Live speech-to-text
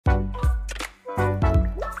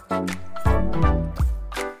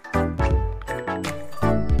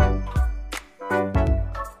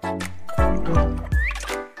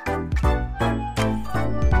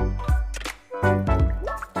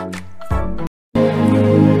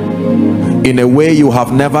in a way you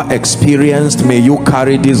have never experienced. May you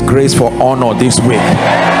carry this grace for honor this week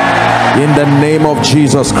in the name of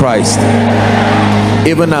Jesus Christ.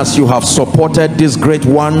 Even as you have supported these great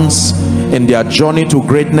ones in their journey to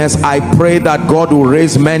greatness, I pray that God will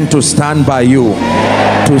raise men to stand by you,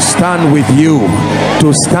 to stand with you,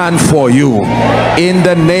 to stand for you in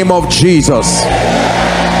the name of Jesus.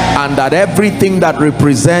 And that everything that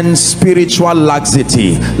represents spiritual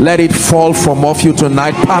laxity, let it fall from off you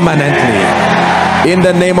tonight permanently in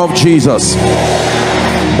the name of Jesus.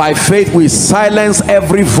 By faith we silence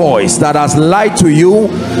every voice that has lied to you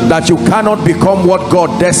that you cannot become what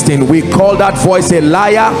God destined. We call that voice a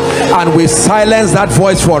liar, and we silence that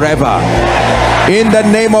voice forever in the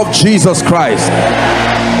name of Jesus Christ.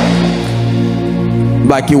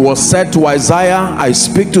 Like it was said to Isaiah, I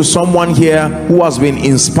speak to someone here who has been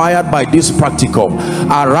inspired by this practical.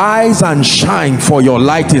 Arise and shine, for your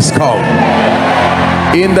light is come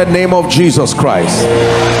in the name of Jesus Christ.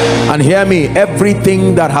 And hear me,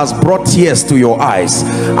 everything that has brought tears to your eyes,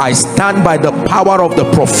 I stand by the power of the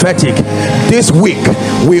prophetic. This week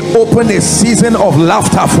we open a season of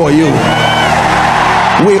laughter for you.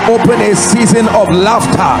 We open a season of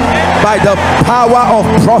laughter by the power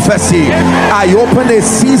of prophecy. I open a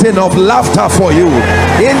season of laughter for you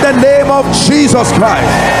in the name of Jesus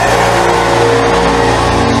Christ.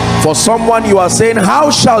 For someone, you are saying,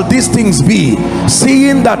 how shall these things be,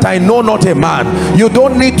 seeing that I know not a man? You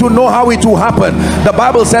don't need to know how it will happen. The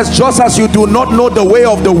Bible says, just as you do not know the way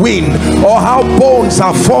of the wind, or how bones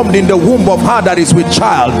are formed in the womb of her that is with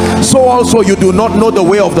child, so also you do not know the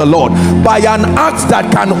way of the Lord. By an act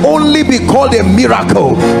that can only be called a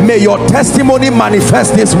miracle, may your testimony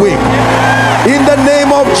manifest this week in the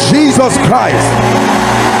name of Jesus Christ.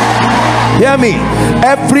 Hear me,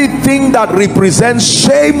 everything that represents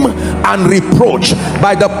shame and reproach,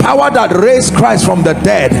 by the power that raised Christ from the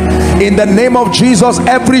dead, in the name of Jesus,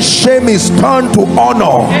 every shame is turned to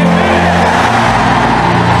honor.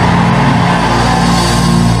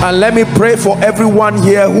 And let me pray for everyone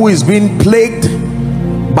here who is being plagued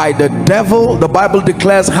by the devil. The Bible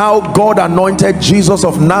declares how God anointed Jesus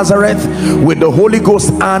of Nazareth with the Holy Ghost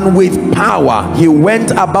and with power. He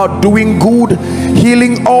went about doing good,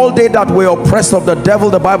 healing all they that were oppressed of the devil.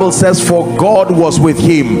 The Bible says, for God was with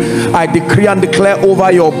him. I decree and declare over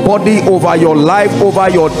your body, over your life, over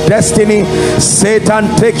your destiny,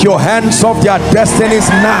 Satan, take your hands off their destinies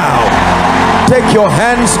now. Take your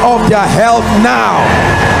hands off their health now.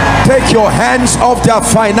 Take your hands off their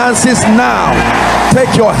finances now.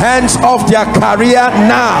 Take your hands off their career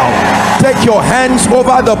now. Take your hands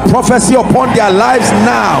over the prophecy upon their lives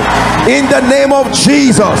now. In the name of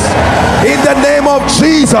Jesus. In the name of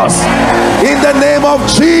Jesus. In the name of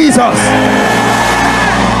Jesus.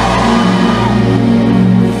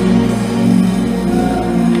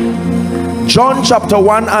 John chapter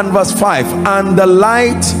 1 and verse 5. And the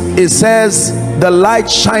light, it says, the light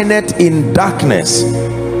shineth in darkness.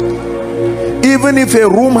 Even if a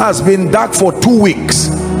room has been dark for 2 weeks,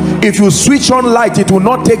 if you switch on light, it will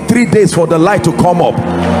not take 3 days for the light to come up.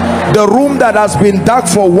 The room that has been dark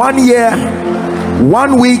for 1 year,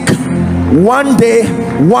 1 week, 1 day,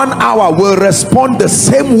 1 hour will respond the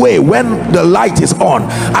same way when the light is on.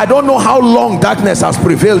 I don't know how long darkness has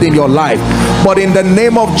prevailed in your life, but in the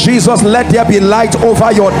name of Jesus, let there be light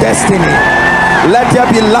over your destiny. Let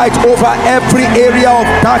there be light over every area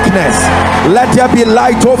of darkness. Let there be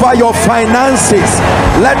light over your finances.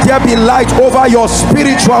 Let there be light over your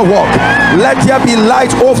spiritual walk. Let there be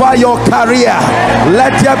light over your career.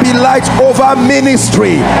 Let there be light over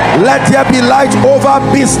ministry. Let there be light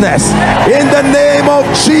over business. In the name of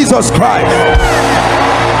Jesus Christ.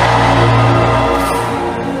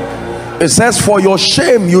 It says, for your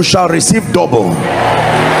shame you shall receive double.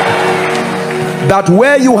 That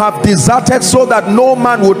where you have deserted so that no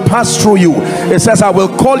man would pass through you, it says, I will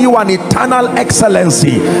call you an eternal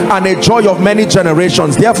excellency and a joy of many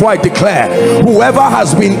generations. Therefore I declare, whoever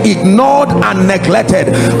has been ignored and neglected,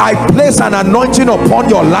 I place an anointing upon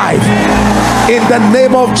your life. In the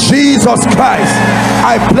name of Jesus Christ,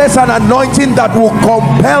 I place an anointing that will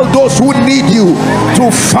compel those who need you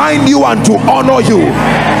to find you and to honor you.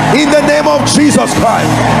 In the name of Jesus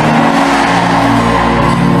Christ.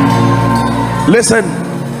 Listen,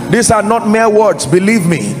 these are not mere words. Believe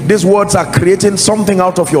me, these words are creating something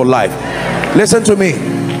out of your life. Listen to me.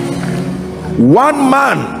 One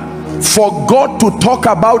man forgot to talk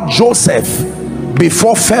about Joseph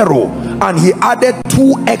before Pharaoh, and he added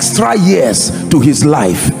 2 extra years to his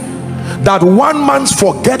life. That one man's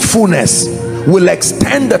forgetfulness will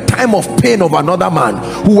extend the time of pain of another man.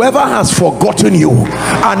 Whoever has forgotten you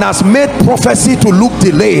and has made prophecy to look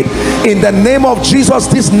delayed, in the name of Jesus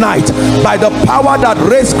this night, by the power that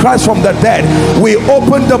raised Christ from the dead, we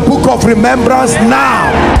open the book of remembrance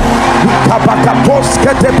now.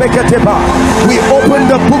 We open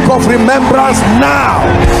the book of remembrance now.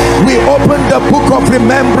 We open the book of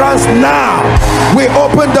remembrance now. We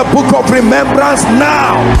open the book of remembrance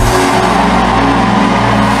now.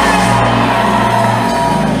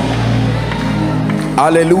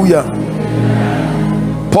 Hallelujah.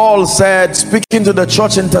 Paul said, speaking to the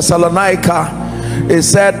church in Thessalonica, he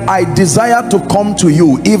said, I desire to come to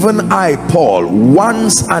you, even I, Paul,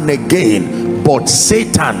 once and again, but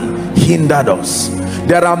Satan hindered us.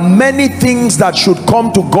 There are many things that should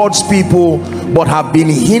come to God's people but have been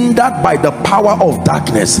hindered by the power of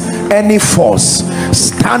darkness. Any force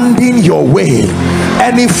standing your way,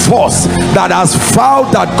 any force that has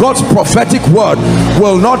vowed that God's prophetic word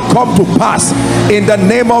will not come to pass, in the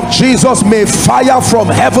name of Jesus, may fire from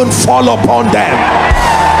heaven fall upon them.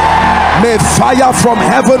 May fire from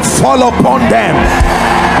heaven fall upon them.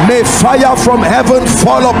 May fire from heaven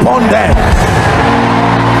fall upon them.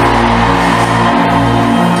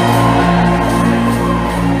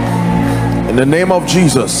 In the name of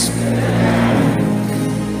Jesus.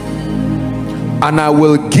 And I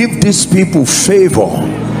will give these people favor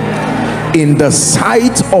in the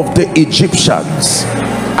sight of the Egyptians,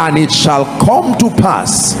 and it shall come to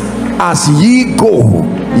pass, as ye go,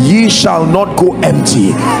 ye shall not go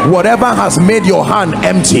empty. Whatever has made your hand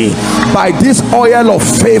empty, by this oil of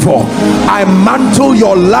favor, I mantle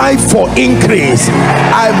your life for increase.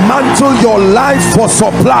 I mantle your life for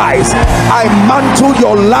supplies. I mantle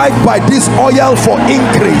your life by this oil for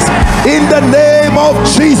increase, in the name of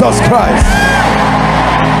Jesus Christ.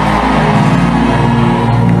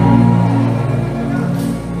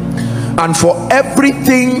 And for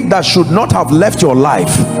everything that should not have left your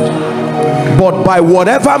life, but by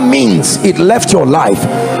whatever means it left your life,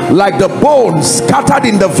 like the bones scattered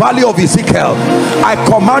in the valley of Ezekiel, I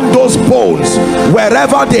command those bones,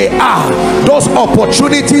 wherever they are, those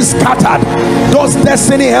opportunities scattered, those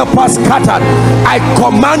destiny helpers scattered, I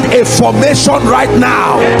command a formation right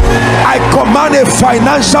now. I command a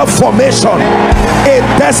financial formation, a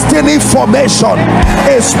destiny formation,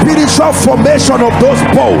 a spiritual formation of those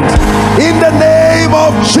bones, in the name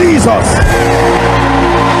of Jesus.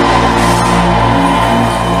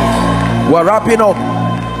 We're wrapping up.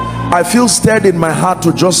 I feel stirred in my heart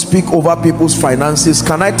to just speak over people's finances.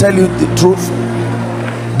 Can I tell you the truth?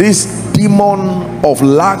 This demon of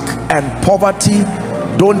lack and poverty,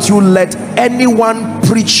 don't you let anyone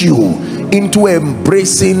preach you into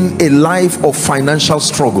embracing a life of financial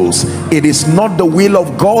struggles. It is not the will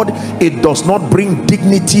of God. It does not bring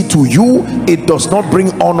dignity to you. It does not bring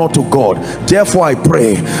honor to God. Therefore I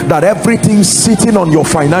pray that everything sitting on your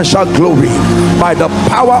financial glory, by the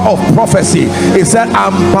power of prophecy, it said,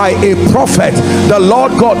 and by a prophet the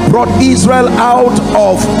Lord God brought Israel out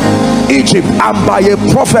of Egypt, and by a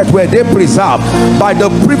prophet were they preserved. By the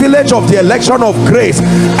privilege of the election of grace,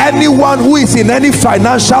 anyone who is in any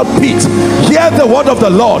financial pit, hear the word of the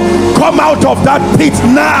Lord. Come out of that pit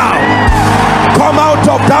now. Come out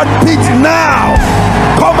of that pit now.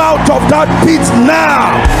 Come out of that pit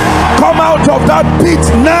now. Come out of that pit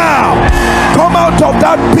now. Come out of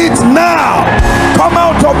that pit now. Come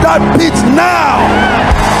out of that pit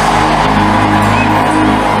now.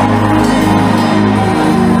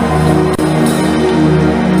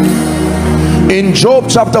 In Job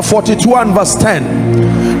chapter 42 and verse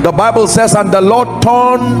 10, the Bible says, and the Lord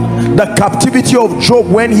turned the captivity of Job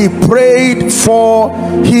when he prayed for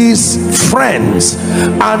his friends,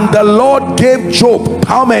 and the Lord gave Job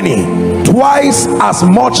how many? Twice as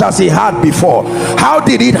much as he had before. How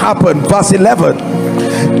did it happen? Verse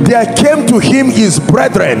 11, there came to him his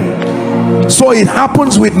brethren. So it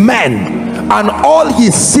happens with men, and all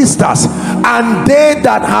his sisters, and they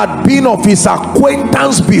that had been of his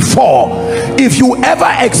acquaintance before. If you ever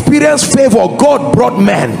experience favor, God brought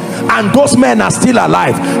men, and those men are still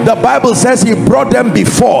alive. The Bible says he brought them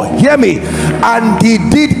before. Hear me. And he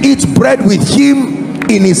did eat bread with him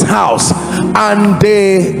in his house, and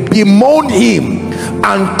they bemoaned him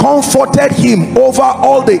and comforted him over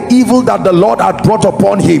all the evil that the Lord had brought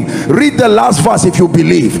upon him. Read the last verse if you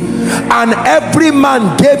believe. And every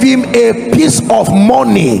man gave him a piece of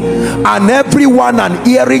money, and everyone an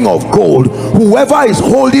earring of gold. Whoever is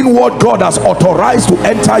holding what God has authorized to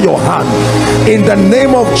enter your hand, in the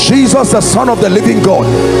name of Jesus, the Son of the living God,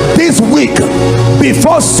 this week,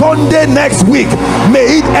 before Sunday next week,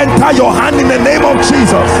 may it enter your hand in the name of Jesus.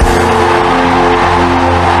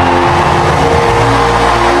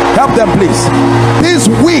 Help help them please. This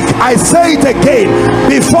week, I say it again,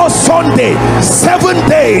 before Sunday, 7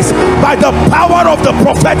 days, by the power of the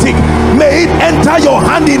prophetic, may it enter your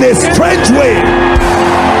hand in a strange way.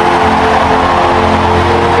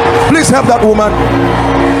 Please help that woman.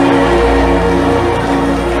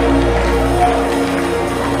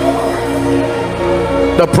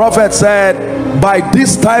 The prophet said, by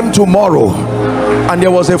this time tomorrow, and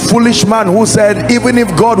there was a foolish man who said, even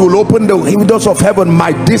if God will open the windows of heaven,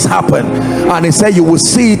 might this happen? And he said, you will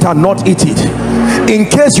see it and not eat it. In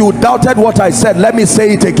case you doubted what I said, let me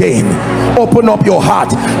say it again. Open up your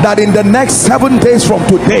heart that in the next 7 days from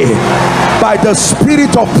today, by the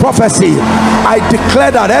spirit of prophecy, I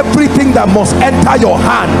declare that everything that must enter your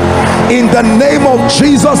hand, in the name of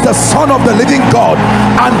Jesus, the Son of the living God,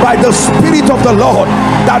 and by the Spirit of the Lord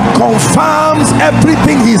that confirms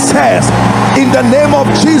everything he says, in the name of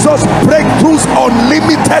Jesus, breakthroughs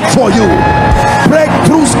unlimited for you.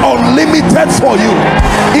 Breakthroughs unlimited for you,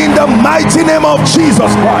 in the mighty name of Jesus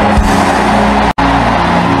Christ.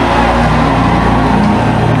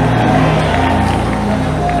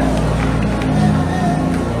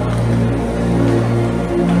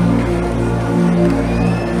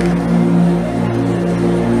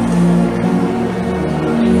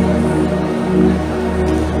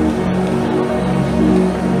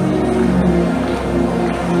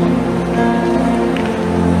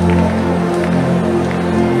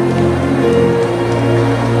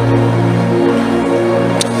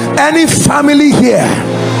 Any family here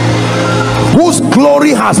whose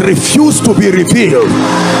glory has refused to be revealed,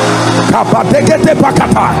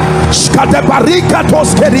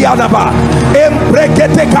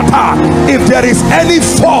 if there is any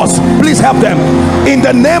force, please help them in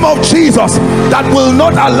the name of Jesus that will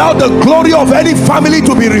not allow the glory of any family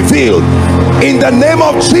to be revealed. In the name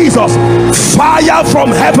of Jesus, fire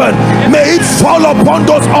from heaven, may it fall upon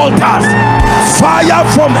those altars. Fire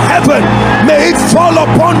from heaven, may it fall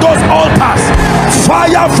upon those altars.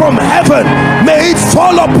 Fire from heaven, may it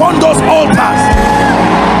fall upon those altars.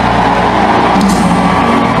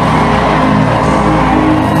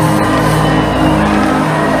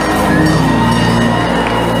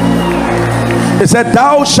 He said,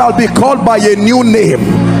 thou shalt be called by a new name,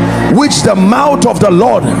 which the mouth of the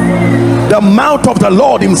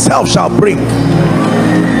Lord himself shall bring.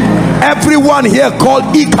 Everyone here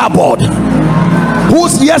called Ichabod,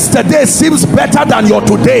 whose yesterday seems better than your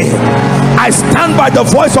today, I stand by the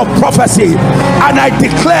voice of prophecy and I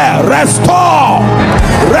declare, restore,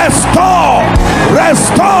 restore,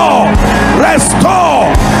 restore, restore,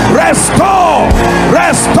 restore,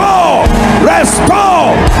 restore,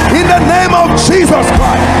 restore, in the name of Jesus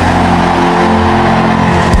Christ.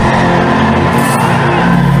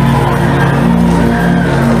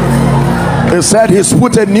 He said, he's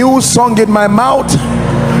put a new song in my mouth,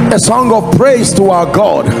 a song of praise to our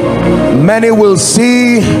God. Many will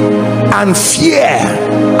see and fear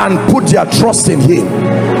and put their trust in him.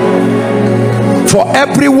 For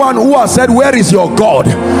everyone who has said, where is your God?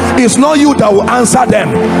 It's not you that will answer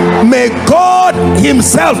them. May God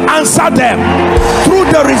himself answer them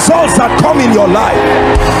through the results that come in your life.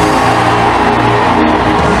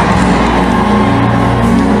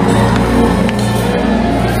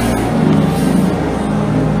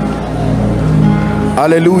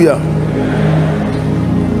 Hallelujah.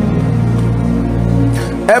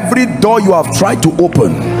 Every door you have tried to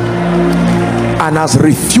open and has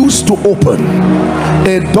refused to open,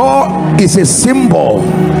 a door is a symbol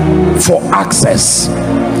for access.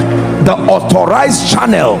 The authorized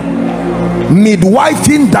channel,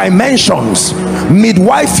 midwifing dimensions,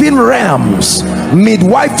 midwifing realms,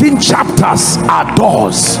 midwifing chapters are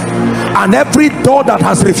doors. And every door that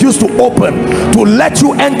has refused to open to let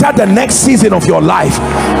you enter the next season of your life,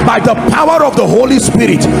 by the power of the Holy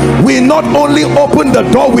Spirit, we not only open the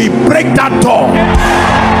door, we break that door.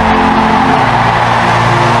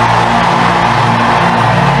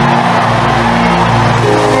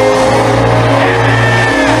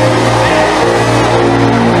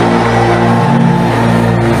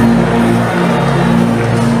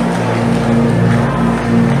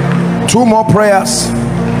 Two more prayers.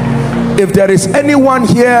 If there is anyone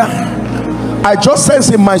here, I just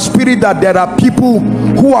sense in my spirit that there are people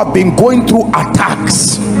who have been going through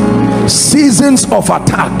attacks, seasons of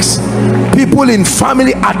attacks, people in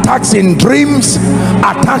family, attacks in dreams,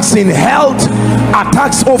 attacks in health,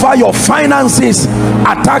 attacks over your finances,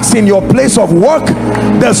 attacks in your place of work.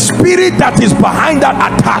 The spirit that is behind that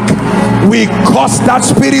attack, we curse that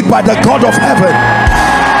spirit by the God of heaven.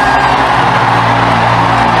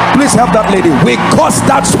 Please help that lady. We curse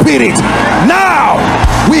that spirit now.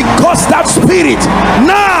 We curse that spirit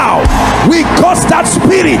now. We curse that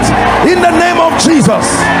spirit in the name of Jesus.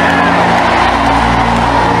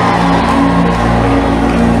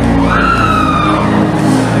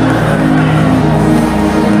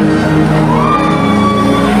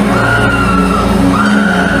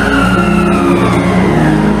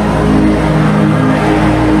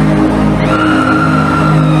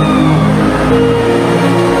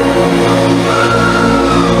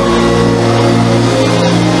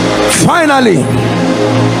 Finally,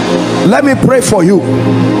 let me pray for you.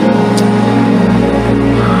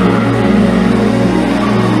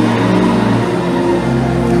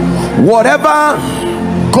 Whatever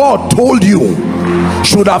God told you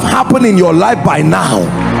should have happened in your life by now,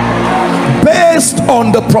 based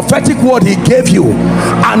on the prophetic word he gave you,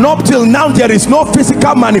 and up till now there is no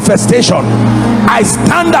physical manifestation. I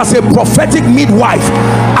stand as a prophetic midwife.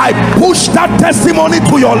 I push that testimony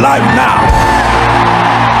to your life now.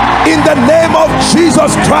 In the name of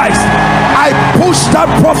Jesus Christ, I push that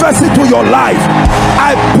prophecy to your life.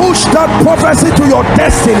 I push that prophecy to your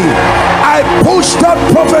destiny. I push that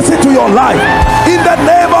prophecy to your life. In the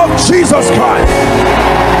name of Jesus Christ.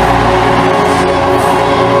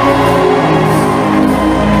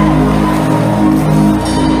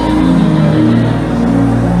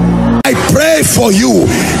 I pray for you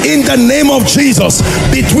in the name of Jesus,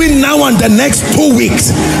 between now and the next 2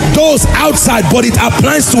 weeks, those outside, but it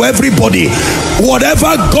applies to everybody.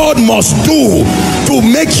 Whatever God must do to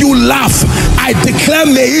make you laugh, I declare,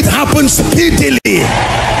 may it happen speedily.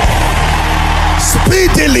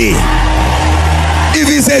 Speedily.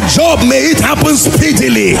 If it's a job, may it happen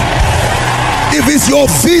speedily. If it's your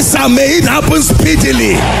visa, may it happen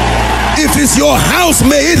speedily. If it's your house,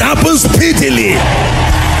 may it happen speedily.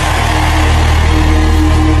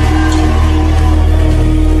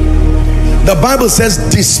 The Bible says,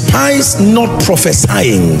 despise not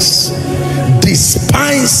prophesying.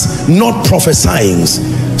 Despise not prophesying.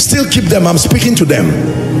 Still keep them. I'm speaking to them.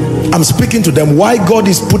 I'm speaking to them. Why God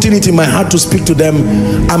is putting it in my heart to speak to them,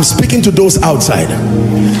 I'm speaking to those outside.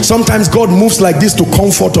 Sometimes God moves like this to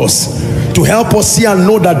comfort us, to help us see and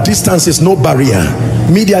know that distance is no barrier.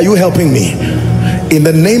 Media, are you helping me? In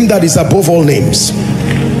the name that is above all names,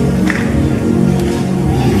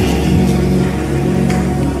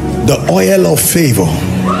 the oil of favor,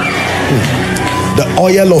 the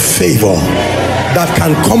oil of favor that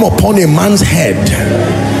can come upon a man's head,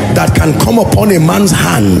 that can come upon a man's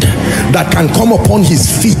hand, that can come upon his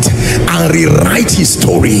feet and rewrite his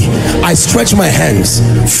story. I stretch my hands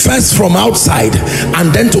first from outside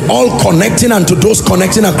and then to all connecting and to those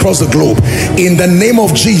connecting across the globe, in the name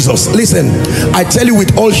of Jesus. Listen, I tell you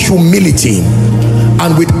with all humility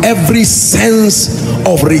and with every sense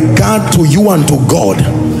of regard to you and to God,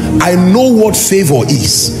 I know what favor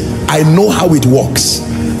is. I know how it works.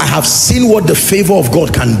 I have seen what the favor of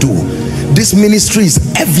God can do. This ministry is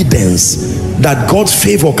evidence that God's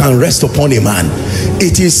favor can rest upon a man.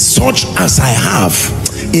 It is such as I have,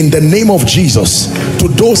 in the name of Jesus, to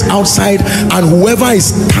those outside and whoever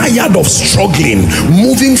is tired of struggling,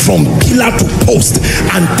 moving from pillar to post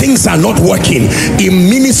and things are not working in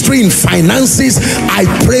ministry, in finances. I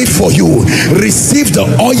pray for you. Receive the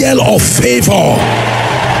oil of favor.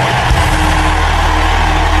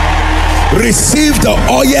 Receive the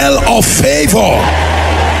oil of favor.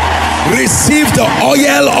 Receive the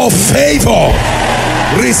oil of favor.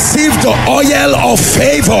 Receive the oil of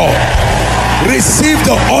favor. Receive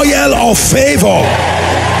the oil of favor.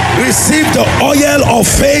 Receive the oil of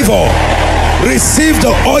favor. Receive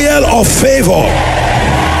the oil of favor.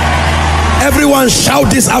 Everyone shout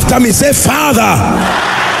this after me. Say, Father,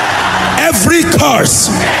 every curse,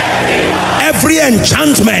 every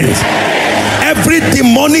enchantment, every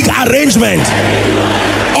demonic arrangement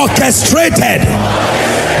orchestrated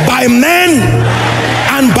by men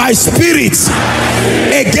and by spirits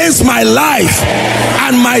against my life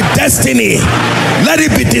and my destiny, let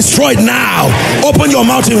it be destroyed now. Open your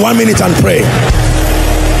mouth in 1 minute and pray.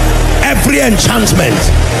 Every enchantment,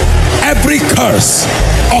 every curse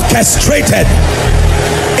orchestrated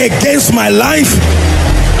against my life,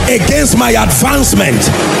 against my advancement,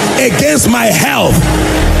 against my health,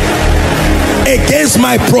 against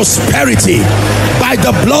my prosperity, by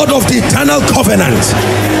the blood of the eternal covenant,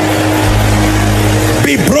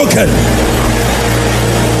 be broken,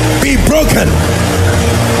 be broken,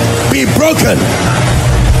 be broken,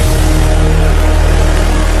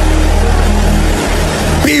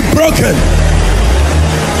 be broken.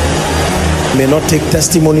 May not take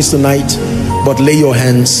testimonies tonight, but lay your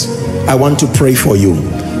hands. I want to pray for you.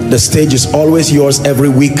 The stage is always yours every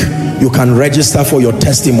week. You can register for your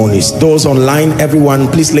testimonies. Those online, everyone,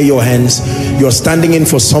 please lay your hands. You're standing in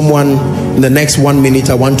for someone. In the next 1 minute,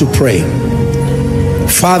 I want to pray.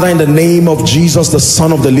 Father, in the name of Jesus, the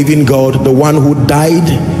Son of the living God, the one who died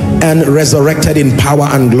and resurrected in power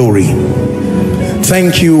and glory,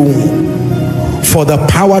 thank you for the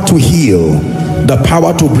power to heal, the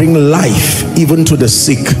power to bring life even to the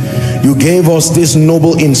sick. You gave us this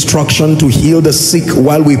noble instruction to heal the sick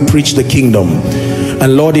while we preach the kingdom.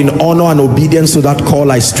 And Lord, in honor and obedience to that call,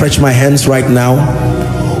 I stretch my hands right now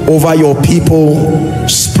over your people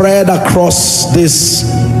spread across this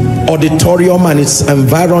auditorium and its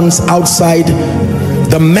environs outside,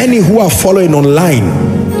 the many who are following online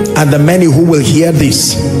and the many who will hear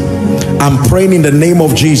this. I'm praying in the name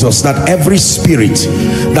of Jesus that every spirit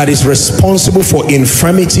that is responsible for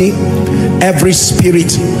infirmity, every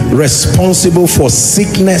spirit responsible for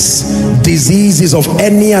sickness, diseases of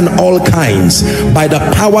any and all kinds, by the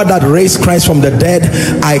power that raised Christ from the dead,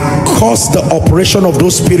 I cause the operation of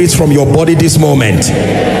those spirits from your body this moment.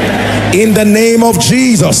 In the name of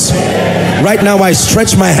Jesus, right now I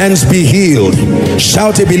stretch my hands, be healed.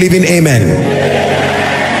 Shout a believing amen.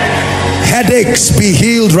 Headaches, be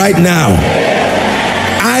healed right now.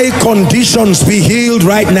 Eye conditions, be healed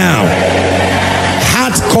right now.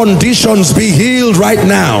 Heart conditions, be healed right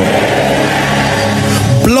now.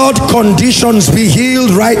 Blood conditions, be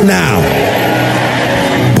healed right now.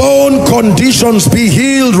 Bone conditions, be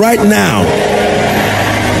healed right now.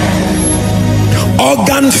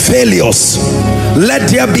 Organ failures,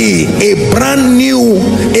 let there be a brand new,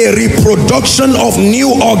 a reproduction of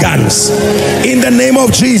new organs in the name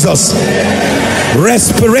of Jesus.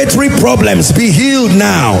 Respiratory problems, be healed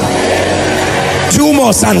now.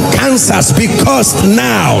 Tumors and cancers, be cursed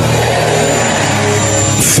now.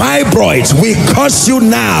 Fibroids, we curse you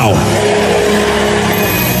now.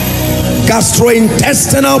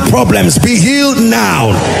 Gastrointestinal problems, be healed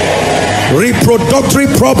now. Reproductory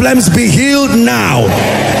problems, be healed now.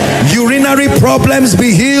 Urinary problems,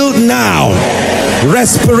 be healed now.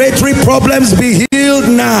 Respiratory problems, be healed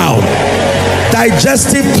now.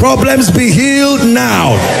 Digestive problems, be healed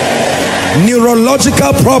now.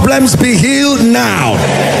 Neurological problems, be healed now.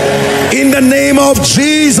 In the name of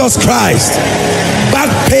Jesus Christ.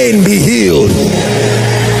 Back pain, be healed.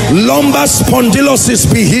 Lumbar spondylosis,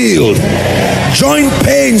 be healed. Joint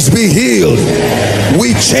pains, be healed.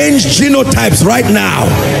 We change genotypes right now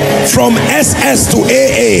from SS to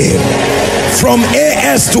AA, from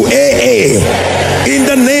AS to AA, in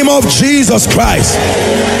the name of Jesus Christ.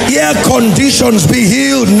 Ear conditions, be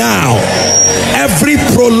healed now. Every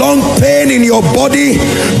prolonged pain in your body,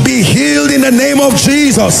 be healed in the name of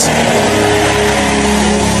Jesus.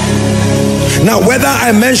 Now, whether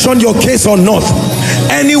I mentioned your case or not,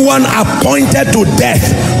 anyone appointed to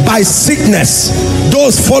death by sickness,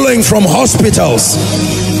 those following from hospitals,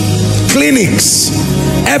 clinics,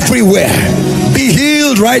 everywhere, be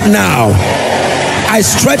healed right now. I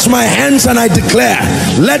stretch my hands and I declare,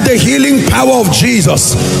 let the healing power of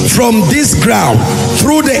Jesus from this ground,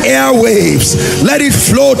 through the airwaves, let it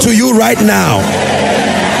flow to you right now.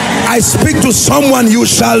 I speak to someone, you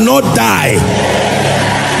shall not die.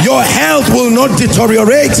 Your health will not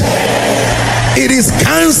deteriorate. It is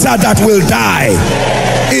cancer that will die.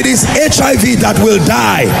 It is HIV that will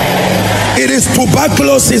die. It is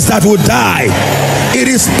tuberculosis that will die. It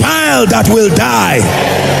is bile that will die.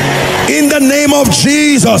 In the name of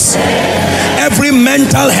Jesus, every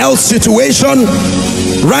mental health situation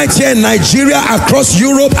right here in Nigeria, across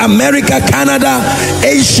Europe, America, Canada,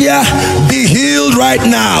 Asia, be healed right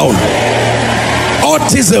now.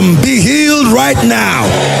 Autism, be healed right now.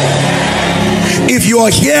 If you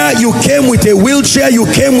are here, you came with a wheelchair, you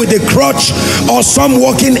came with a crutch or some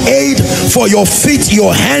walking aid for your feet,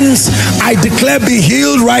 your hands, I declare be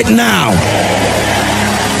healed right now.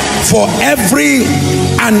 For every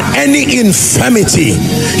and any infirmity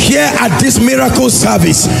here at this miracle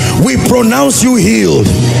service, we pronounce you healed.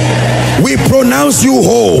 We pronounce you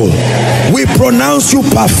whole. We pronounce you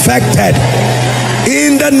perfected.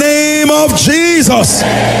 In the name of Jesus.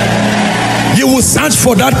 You will search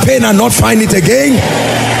for that pain and not find it again.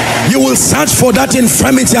 You will search for that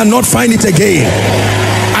infirmity and not find it again.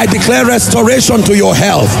 I declare restoration to your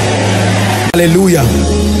health. Hallelujah.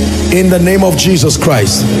 In the name of Jesus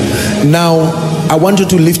Christ. Now, I want you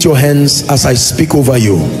to lift your hands as I speak over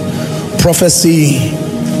you. Prophecy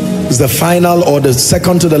is the final or the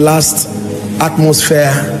second to the last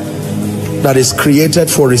atmosphere that is created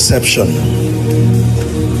for reception.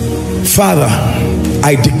 Father,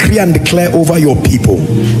 I decree and declare over your people,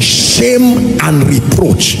 shame and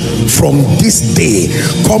reproach from this day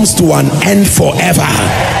comes to an end forever.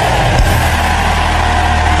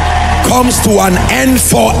 comes to an end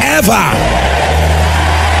forever.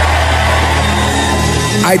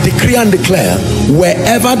 I decree and declare,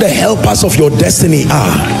 wherever the helpers of your destiny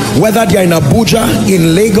are, whether they are in Abuja,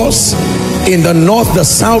 in Lagos, in the north, the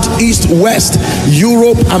south, east, west,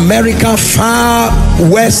 Europe, America, far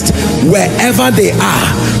west, wherever they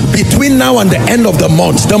are, between now and the end of the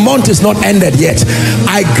month is not ended yet,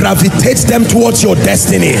 I gravitate them towards your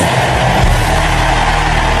destiny.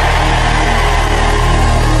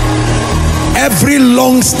 Every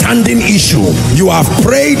long-standing issue, you have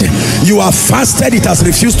prayed, you have fasted, it has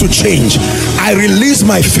refused to change. I release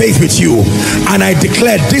my faith with you and I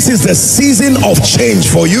declare this is the season of change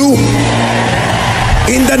for you.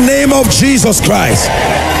 In the name of Jesus Christ,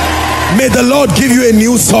 may the Lord give you a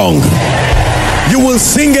new song. You will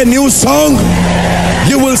sing a new song.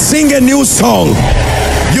 You will sing a new song.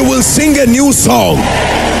 You will sing a new song.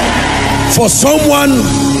 For someone,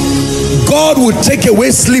 God will take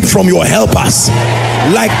away sleep from your helpers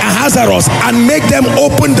like Ahasuerus and make them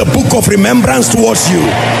open the book of remembrance towards you.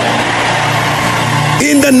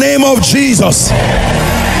 In the name of Jesus.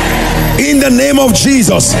 In the name of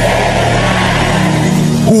Jesus.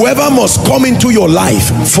 Whoever must come into your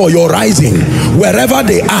life for your rising, wherever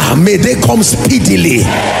they are, may they come speedily.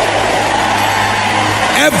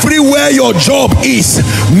 Everywhere your job is,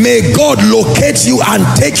 may God locate you and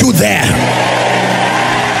take you there.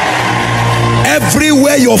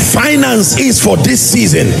 Everywhere your finance is for this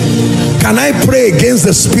season, can I pray against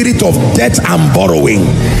the spirit of debt and borrowing?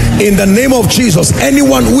 In the name of Jesus,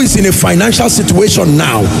 anyone who is in a financial situation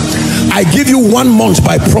now, I give you 1 month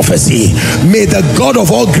by prophecy. May the God of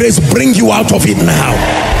all grace bring you out of it now.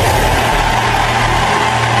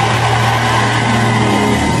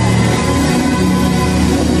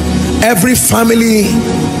 Every family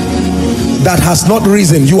that has not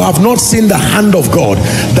risen, you have not seen the hand of God,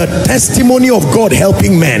 the testimony of God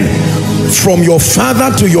helping men, from your father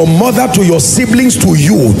to your mother to your siblings to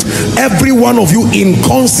you. Every one of you in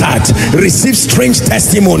concert receive strange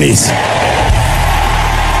testimonies.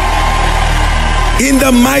 In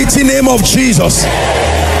the mighty name of Jesus,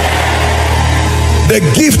 the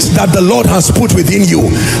gift that the Lord has put within you,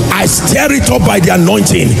 I stir it up by the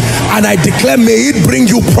anointing and I declare, may it bring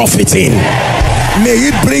you profiting. May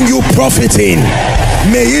it bring you profiting.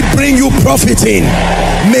 May it bring you profiting.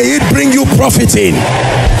 May it bring you profiting.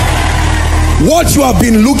 What you have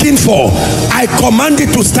been looking for, I command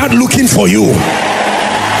it to start looking for you.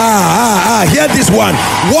 Hear this one.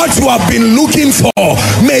 What you have been looking for,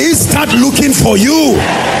 may it start looking for you.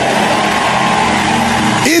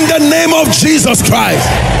 In the name of Jesus Christ.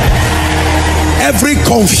 Every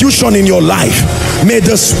confusion in your life, may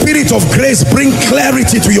the Spirit of grace bring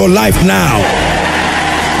clarity to your life now.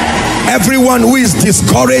 Everyone who is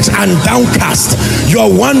discouraged and downcast, you are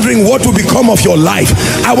wondering what will become of your life,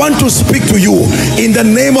 I want to speak to you. In the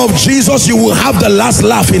name of Jesus, you will have the last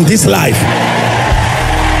laugh in this life.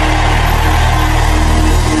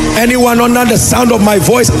 Anyone under the sound of my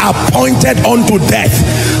voice appointed unto death,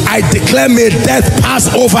 I declare, may death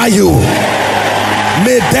pass over you.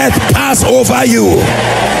 May death pass over you.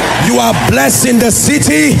 You are blessed in the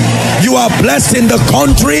city. You are blessed in the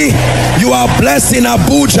country. You are blessed in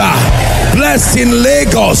Abuja, blessed in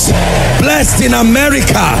Lagos, blessed in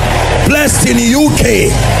America, blessed in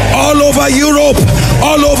UK, all over Europe,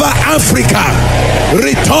 all over Africa.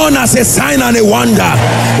 Return as a sign and a wonder.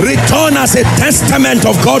 Return as a testament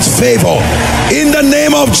of God's favor. In the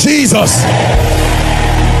name of Jesus.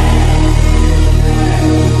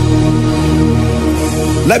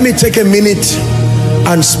 Let me take a minute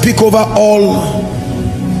and speak over all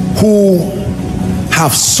who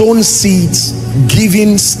have sown seeds,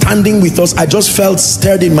 giving, standing with us. I just felt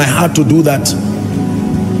stirred in my heart to do that.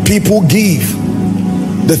 People give.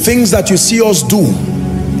 The things that you see us do,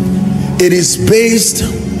 it is based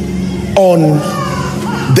on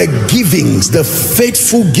the givings, the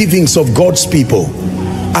faithful givings of God's people.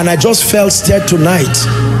 And I just felt stirred tonight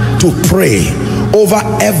to pray over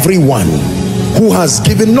everyone who has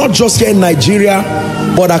given, not just here in Nigeria,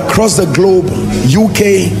 but across the globe,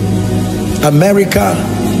 UK, America,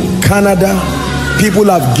 Canada. People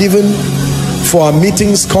have given for our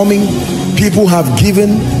meetings coming. People have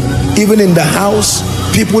given even in the house.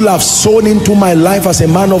 People have sown into my life as a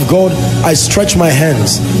man of God. I stretch my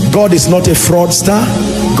hands. God is not a fraudster.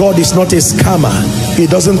 God is not a scammer. He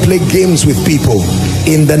doesn't play games with people.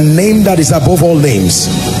 In the name that is above all names,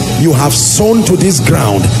 you have sown to this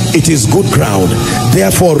ground. It is good ground.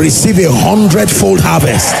 Therefore, receive 100-fold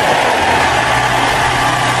harvest.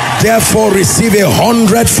 Therefore, receive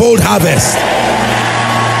 100-fold harvest.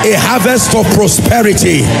 A harvest of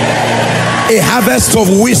prosperity. A harvest of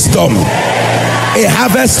wisdom. a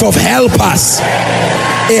harvest of helpers,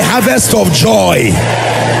 a harvest of joy,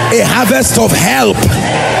 a harvest of help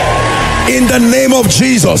in the name of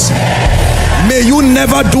Jesus. May you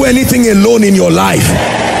never do anything alone in your life.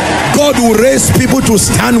 God will raise people to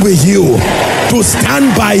stand with you, to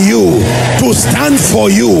stand by you, to stand for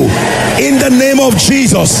you in the name of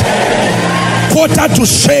Jesus. Put her to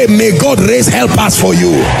shame. May God raise helpers for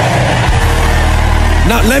you.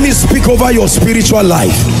 Now let me speak over your spiritual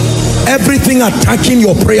life. Everything attacking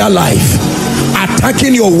your prayer life,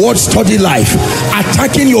 attacking your word study life,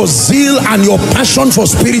 attacking your zeal and your passion for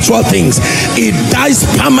spiritual things, it dies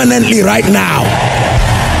permanently right now.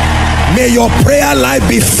 May your prayer life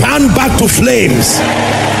be fanned back to flames.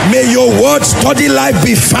 May your word study life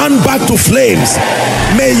be fanned back to flames.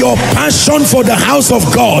 May your passion for the house of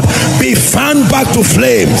God be fanned back to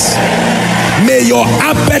flames. May your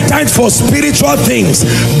appetite for spiritual things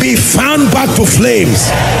be fanned back to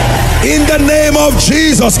flames. In the name of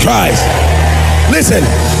Jesus Christ. Listen,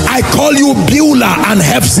 I call you Beulah and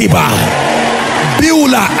Hephzibah.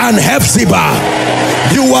 Beulah and Hephzibah.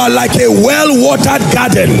 You are like a well-watered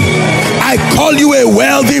garden. I call you a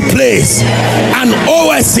wealthy place, an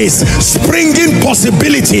oasis, springing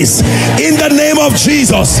possibilities in the name of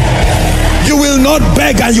Jesus. You will not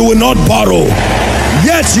beg and you will not borrow,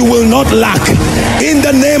 yet you will not lack in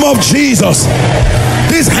the name of Jesus.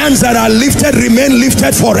 These hands that are lifted remain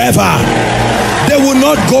lifted forever. They will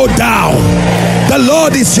not go down. The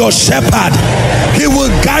Lord is your shepherd. He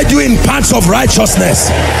will guide you in paths of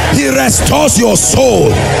righteousness. He restores your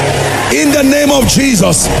soul in the name of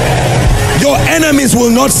Jesus. Your enemies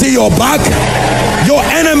will not see your back. Your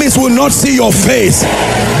enemies will not see your face.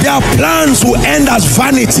 Their plans will end as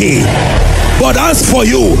vanity. But as for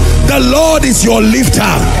you, the Lord is your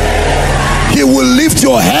lifter. He will lift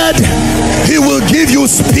your head. He will give you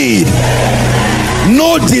speed.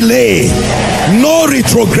 No delay, no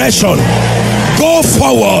retrogression. Go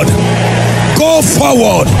forward. Go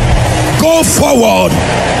forward. Go forward.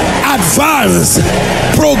 Advance.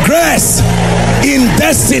 Progress in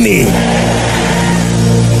destiny.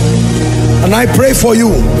 And I pray for you,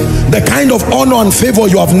 the kind of honor and favor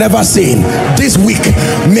you have never seen this week,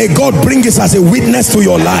 may God bring this as a witness to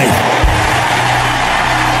your life.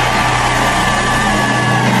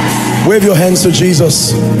 Wave your hands to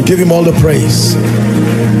Jesus. Give him all the praise.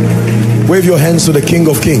 Wave your hands to the King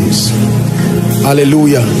of Kings.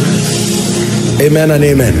 Hallelujah. Amen and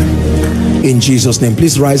amen. In Jesus' name.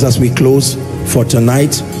 Please rise as we close for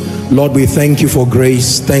tonight. Lord, we thank you for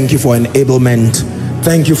grace. Thank you for enablement.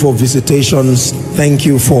 Thank you for visitations. Thank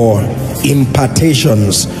you for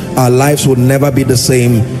impartations. Our lives would never be the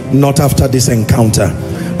same, not after this encounter.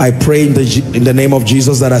 I pray in the name of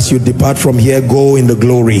Jesus that as you depart from here, go in the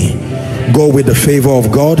glory. Go with the favor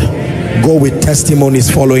of God. Go with testimonies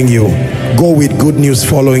following you. Go with good news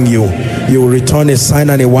following you. You will return a sign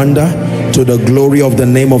and a wonder to the glory of the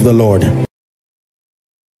name of the Lord.